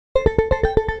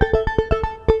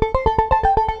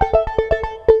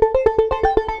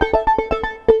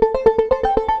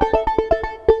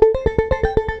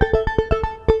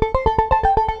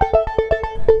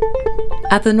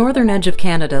At the northern edge of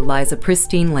Canada lies a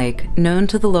pristine lake, known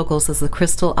to the locals as the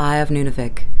Crystal Eye of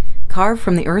Nunavik. Carved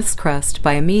from the Earth's crust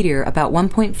by a meteor about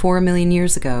 1.4 million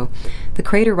years ago, the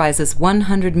crater rises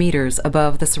 100 meters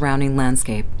above the surrounding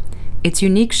landscape. Its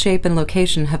unique shape and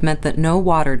location have meant that no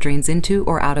water drains into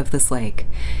or out of this lake.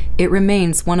 It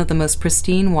remains one of the most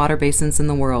pristine water basins in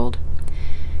the world.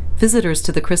 Visitors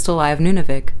to the Crystal Eye of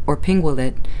Nunavik, or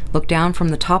Pingualuit, look down from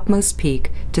the topmost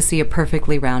peak to see a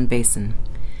perfectly round basin.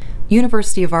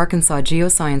 University of Arkansas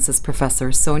Geosciences professor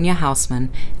Sonja Hausmann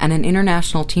and an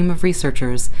international team of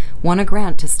researchers won a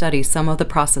grant to study some of the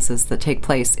processes that take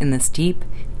place in this deep,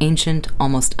 ancient,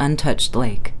 almost untouched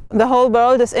lake. The whole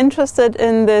world is interested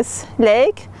in this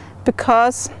lake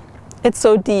because it's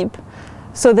so deep.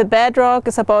 So the bedrock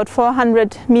is about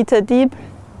 400 meters deep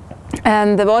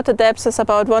and the water depth is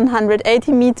about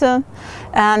 180 meters,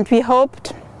 and we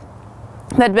hoped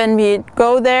that when we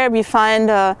go there we find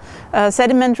a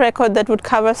sediment record that would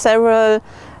cover several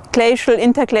glacial,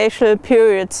 interglacial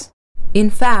periods. In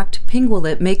fact,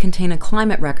 Pingualuit may contain a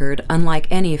climate record unlike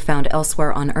any found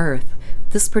elsewhere on Earth.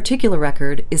 This particular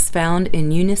record is found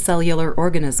in unicellular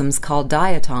organisms called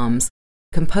diatoms,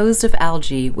 composed of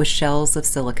algae with shells of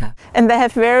silica. And they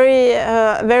have very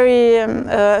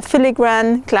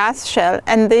filigrane glass shell,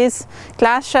 and these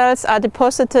glass shells are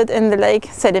deposited in the lake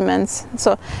sediments.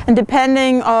 And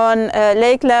depending on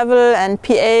lake level and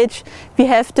pH, we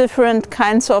have different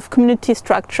kinds of community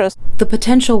structures. The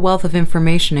potential wealth of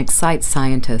information excites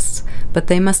scientists, but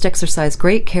they must exercise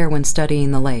great care when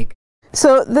studying the lake.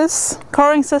 So this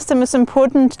coring system is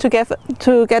important to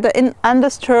get an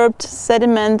undisturbed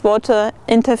sediment-water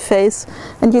interface,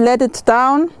 and you let it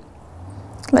down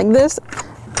like this,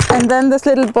 and then this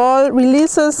little ball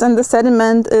releases and the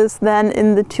sediment is then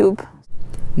in the tube.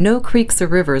 No creeks or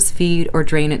rivers feed or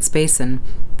drain its basin.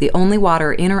 The only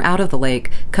water in or out of the lake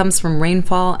comes from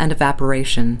rainfall and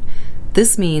evaporation.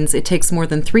 This means it takes more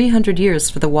than 300 years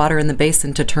for the water in the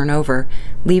basin to turn over,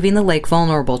 leaving the lake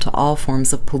vulnerable to all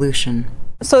forms of pollution.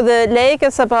 So the lake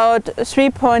is about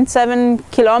 3.7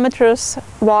 kilometers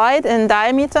wide in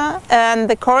diameter, and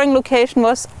the coring location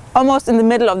was almost in the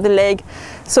middle of the lake.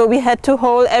 So we had to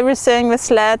haul everything with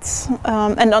sleds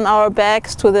and on our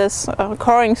backs to this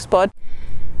coring spot.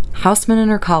 Hausmann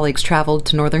and her colleagues traveled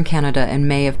to northern Canada in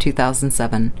May of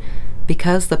 2007.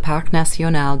 Because the Parc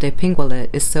National de Pingualuit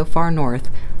is so far north,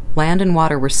 land and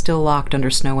water were still locked under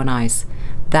snow and ice.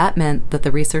 That meant that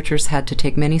the researchers had to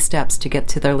take many steps to get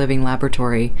to their living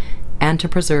laboratory and to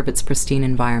preserve its pristine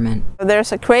environment.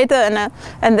 There's a crater and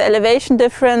the elevation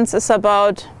difference is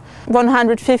about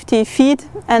 150 feet,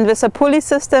 and with a pulley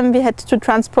system we had to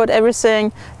transport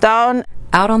everything down.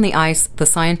 Out on the ice, the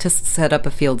scientists set up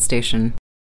a field station.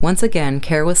 Once again,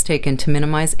 care was taken to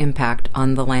minimize impact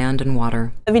on the land and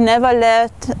water. We never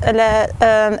let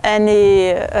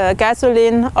any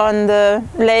gasoline on the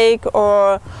lake,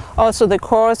 or also the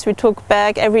cores we took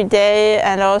back every day,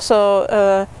 and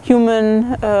also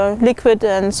human liquid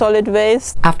and solid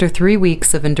waste. After 3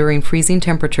 weeks of enduring freezing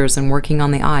temperatures and working on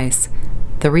the ice,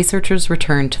 the researchers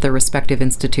returned to their respective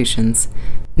institutions.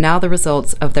 Now the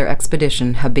results of their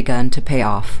expedition have begun to pay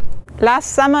off.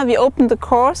 Last summer we opened the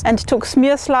cores and took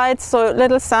smear slides, so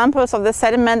little samples of the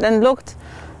sediment, and looked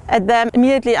at them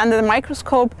immediately under the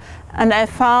microscope, and I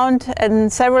found in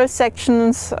several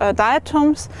sections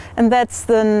diatoms, and that's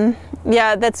the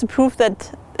proof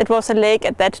that it was a lake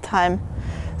at that time.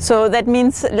 So that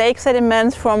means lake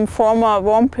sediments from former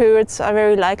warm periods are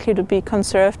very likely to be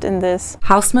conserved in this.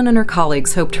 Hausmann and her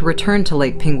colleagues hope to return to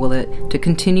Lake Pingualuit to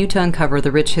continue to uncover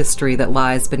the rich history that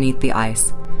lies beneath the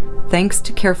ice. Thanks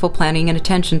to careful planning and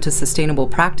attention to sustainable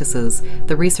practices,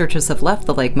 the researchers have left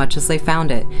the lake much as they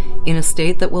found it, in a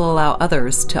state that will allow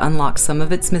others to unlock some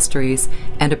of its mysteries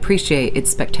and appreciate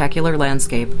its spectacular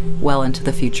landscape well into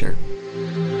the future.